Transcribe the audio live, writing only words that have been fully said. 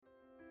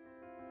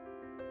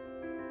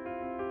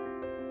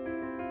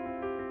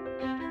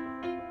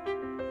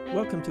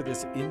Welcome to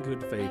this In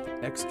Good Faith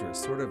Extra,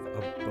 sort of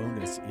a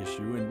bonus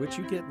issue in which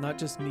you get not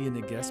just me and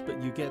a guest,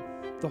 but you get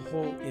the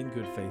whole In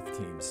Good Faith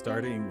team,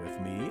 starting with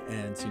me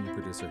and senior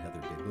producer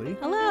Heather Bigley.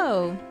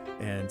 Hello.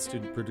 And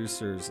student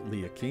producers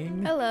Leah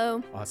King.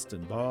 Hello.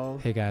 Austin Ball.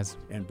 Hey, guys.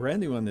 And brand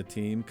new on the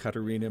team,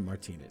 Katarina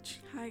Martinich.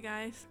 Hi,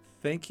 guys.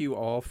 Thank you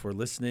all for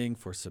listening,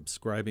 for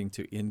subscribing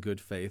to In Good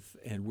Faith.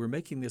 And we're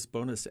making this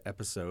bonus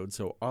episode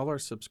so all our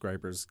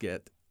subscribers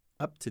get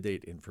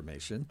up-to-date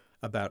information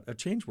about a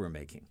change we're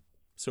making.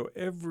 So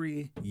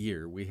every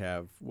year we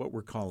have what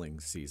we're calling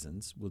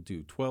seasons. We'll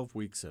do 12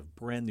 weeks of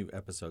brand new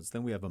episodes.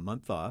 Then we have a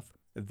month off.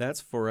 That's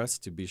for us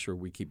to be sure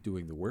we keep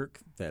doing the work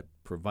that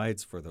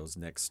provides for those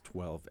next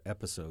 12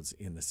 episodes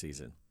in the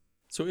season.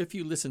 So if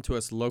you listen to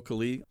us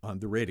locally on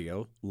the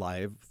radio,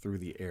 live through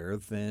the air,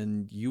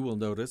 then you will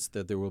notice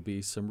that there will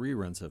be some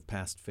reruns of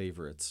past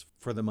favorites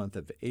for the month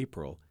of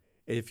April.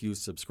 If you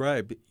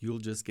subscribe, you'll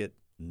just get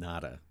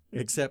nada,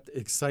 except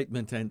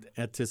excitement and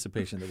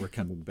anticipation that we're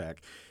coming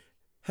back.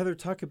 Heather,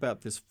 talk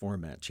about this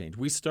format change.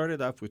 We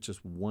started off with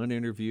just one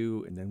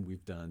interview, and then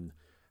we've done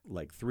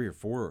like 3 or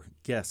 4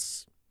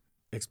 guests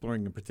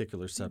exploring a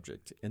particular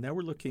subject. And now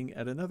we're looking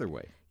at another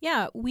way.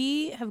 Yeah,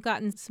 we have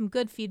gotten some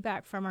good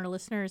feedback from our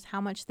listeners how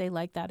much they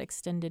like that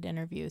extended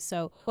interview.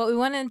 So what we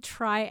want to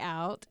try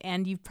out,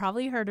 and you've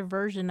probably heard a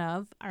version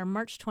of, our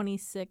March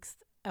 26th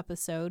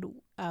episode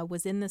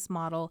was in this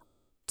model,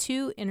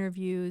 2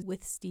 interviews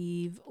with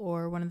Steve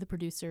or one of the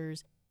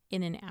producers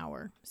in an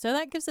hour. So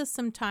that gives us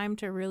some time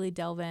to really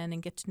delve in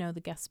and get to know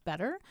the guests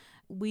better.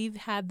 We've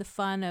had the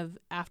fun of,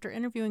 after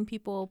interviewing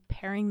people,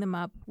 pairing them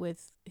up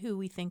with who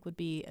we think would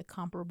be a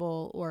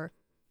comparable or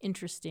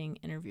interesting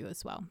interview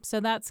as well.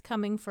 So that's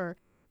coming for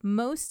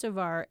most of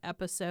our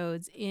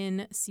episodes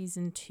in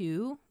season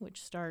 2,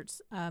 which starts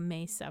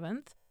May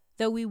 7th.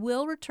 Though we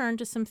will return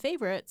to some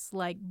favorites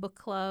like book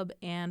club,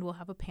 and we'll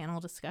have a panel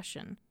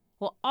discussion.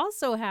 We'll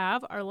also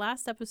have, our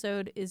last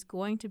episode is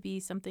going to be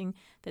something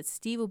that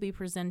Steve will be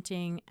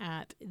presenting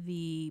at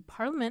the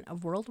Parliament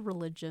of World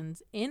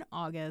Religions in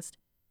August,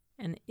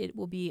 and it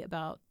will be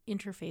about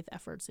interfaith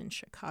efforts in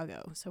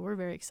Chicago. So we're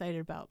very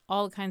excited about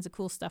all kinds of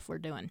cool stuff we're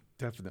doing.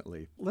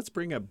 Definitely. Let's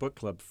bring up book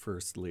club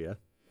first, Leah.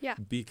 Yeah.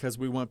 Because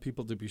we want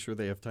people to be sure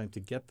they have time to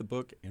get the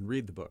book and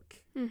read the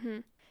book. Mm-hmm.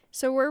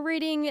 So we're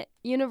reading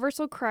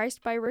Universal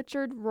Christ by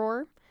Richard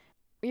Rohr.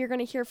 You're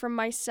going to hear from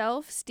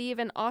myself, Steve,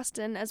 and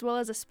Austin, as well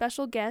as a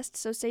special guest,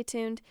 so stay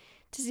tuned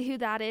to see who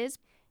that is.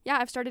 Yeah,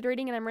 I've started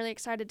reading, and I'm really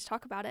excited to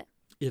talk about it.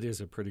 It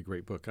is a pretty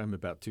great book. I'm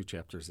about 2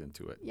 chapters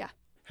into it. Yeah.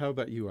 How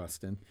about you,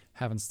 Austin?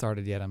 Haven't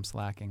started yet. I'm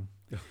slacking.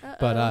 Uh-oh.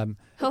 But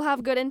he'll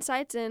have good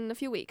insights in a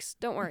few weeks.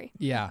 Don't worry.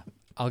 yeah,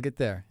 I'll get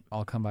there.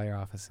 I'll come by your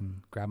office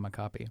and grab my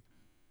copy.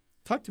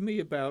 Talk to me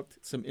about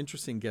some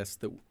interesting guests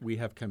that we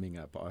have coming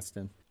up,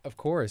 Austin. Of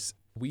course.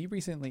 We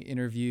recently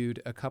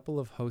interviewed a couple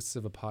of hosts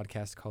of a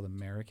podcast called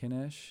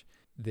Americanish.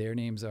 Their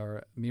names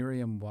are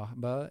Miriam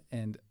Wahba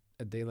and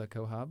Adela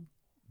Kohab.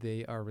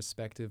 They are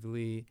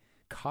respectively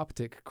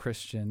Coptic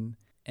Christian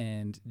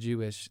and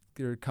Jewish.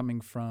 They're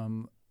coming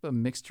from a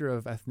mixture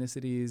of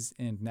ethnicities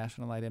and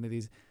national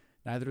identities.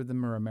 Neither of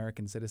them are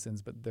American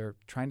citizens, but they're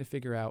trying to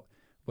figure out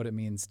what it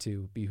means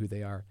to be who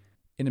they are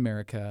in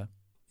America.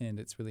 And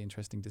it's really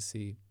interesting to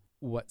see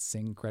what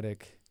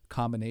syncretic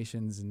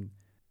combinations and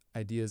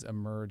ideas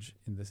emerge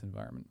in this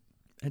environment.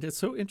 And it's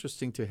so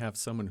interesting to have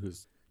someone who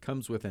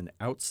comes with an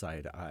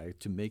outside eye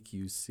to make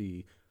you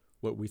see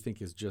what we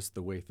think is just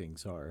the way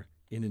things are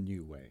in a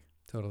new way.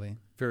 Totally.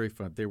 Very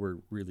fun. They were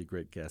really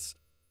great guests.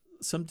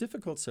 Some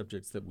difficult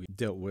subjects that we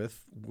dealt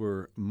with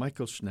were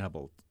Michael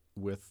Schnabel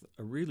with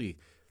a really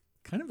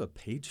kind of a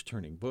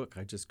page-turning book.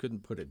 I just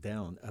couldn't put it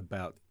down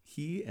about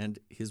he and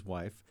his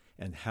wife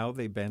and how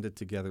they banded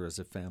together as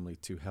a family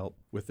to help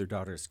with their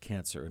daughter's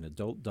cancer, an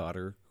adult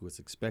daughter who was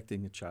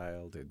expecting a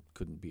child and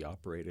couldn't be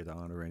operated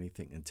on or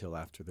anything until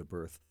after the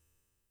birth.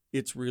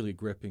 It's really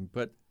gripping,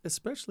 but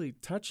especially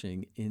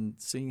touching in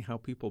seeing how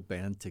people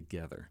band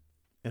together.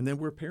 And then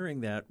we're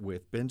pairing that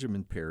with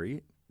Benjamin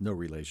Perry, no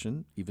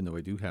relation, even though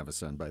I do have a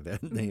son by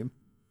that name,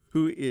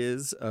 who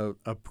is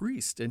a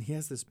priest, and he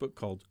has this book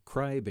called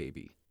Cry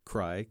Baby,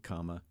 Cry,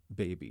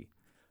 Baby,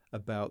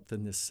 about the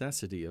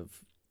necessity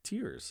of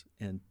tears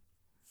and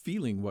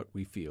feeling what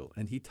we feel.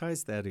 And he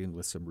ties that in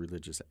with some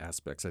religious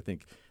aspects. I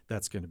think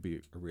that's going to be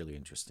a really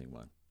interesting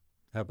one.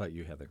 How about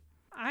you, Heather?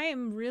 I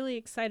am really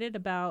excited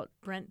about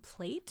Brent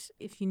Plate.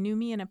 If you knew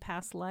me in a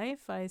past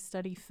life, I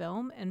study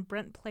film, and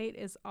Brent Plate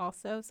is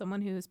also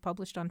someone who is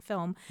published on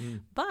film.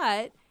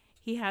 But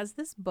he has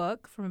this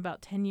book from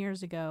about 10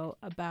 years ago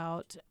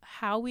about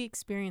how we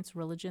experience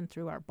religion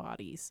through our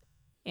bodies.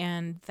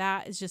 And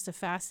that is just a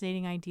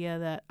fascinating idea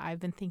that I've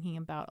been thinking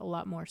about a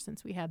lot more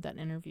since we had that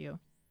interview.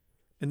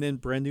 And then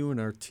brand new in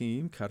our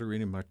team,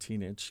 Katarina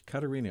Martinich.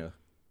 Katarina,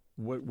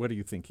 what are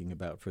you thinking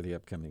about for the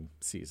upcoming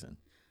season?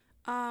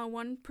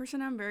 One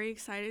person I'm very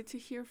excited to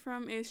hear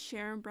from is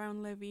Sharon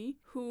Brown-Levy,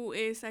 who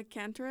is a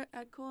cantor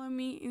at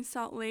Colony in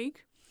Salt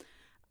Lake.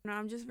 And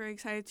I'm just very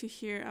excited to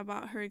hear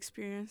about her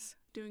experience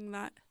doing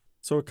that.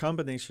 So a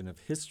combination of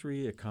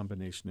history, a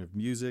combination of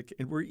music,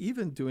 and we're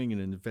even doing an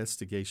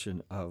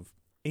investigation of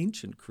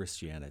ancient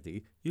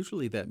Christianity.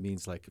 Usually that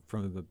means like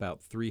from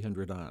about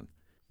 300 on,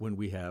 when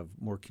we have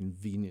more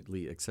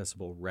conveniently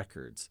accessible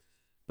records.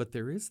 But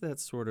there is that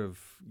sort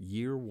of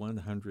year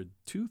 100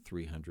 to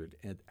 300,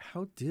 and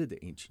how did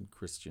ancient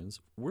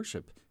Christians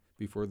worship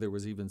before there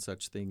was even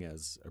such thing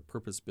as a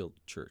purpose-built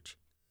church?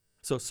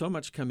 So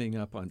much coming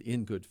up on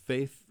In Good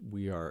Faith.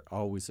 We are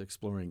always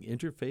exploring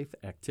interfaith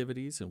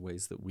activities and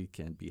ways that we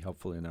can be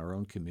helpful in our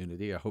own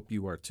community. I hope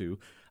you are too.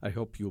 I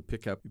hope you'll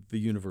pick up The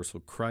Universal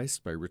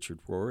Christ by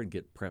Richard Rohr and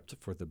get prepped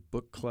for the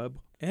book club.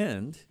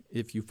 And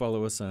if you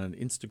follow us on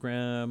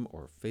Instagram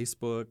or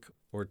Facebook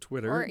or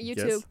Twitter. Or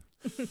YouTube.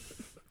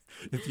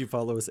 If you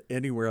follow us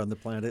anywhere on the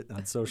planet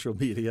on social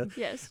media,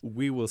 Yes.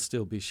 we will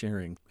still be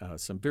sharing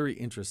some very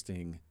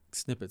interesting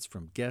snippets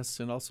from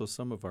guests and also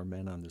some of our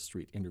Man on the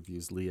Street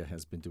interviews Leah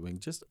has been doing,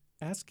 just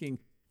asking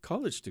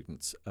college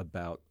students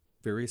about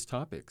various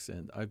topics.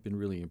 And I've been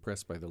really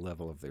impressed by the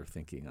level of their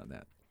thinking on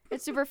that.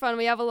 It's super fun.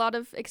 We have a lot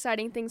of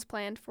exciting things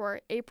planned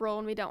for April,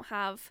 and we don't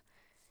have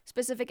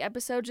specific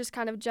episodes, just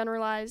kind of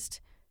generalized,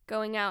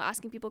 going out,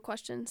 asking people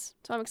questions.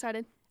 So I'm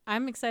excited.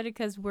 I'm excited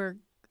because we're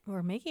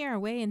making our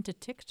way into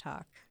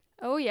TikTok.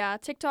 Oh, yeah.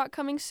 TikTok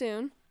coming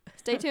soon.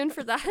 Stay tuned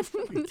for that.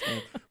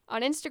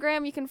 On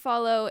Instagram, you can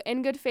follow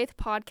In Good Faith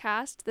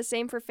Podcast, the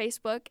same for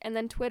Facebook, and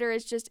then Twitter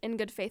is just In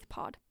Good Faith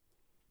Pod.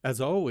 As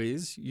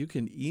always, you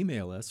can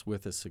email us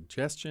with a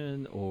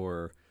suggestion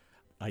or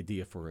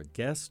idea for a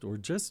guest or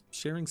just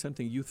sharing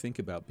something you think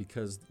about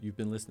because you've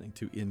been listening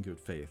to In Good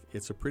Faith.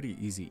 It's a pretty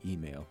easy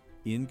email,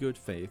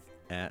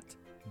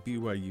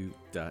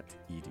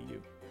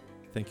 ingoodfaith@byu.edu.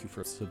 Thank you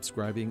for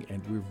subscribing,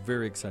 and we're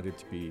very excited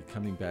to be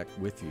coming back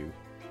with you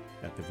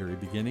at the very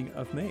beginning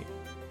of May.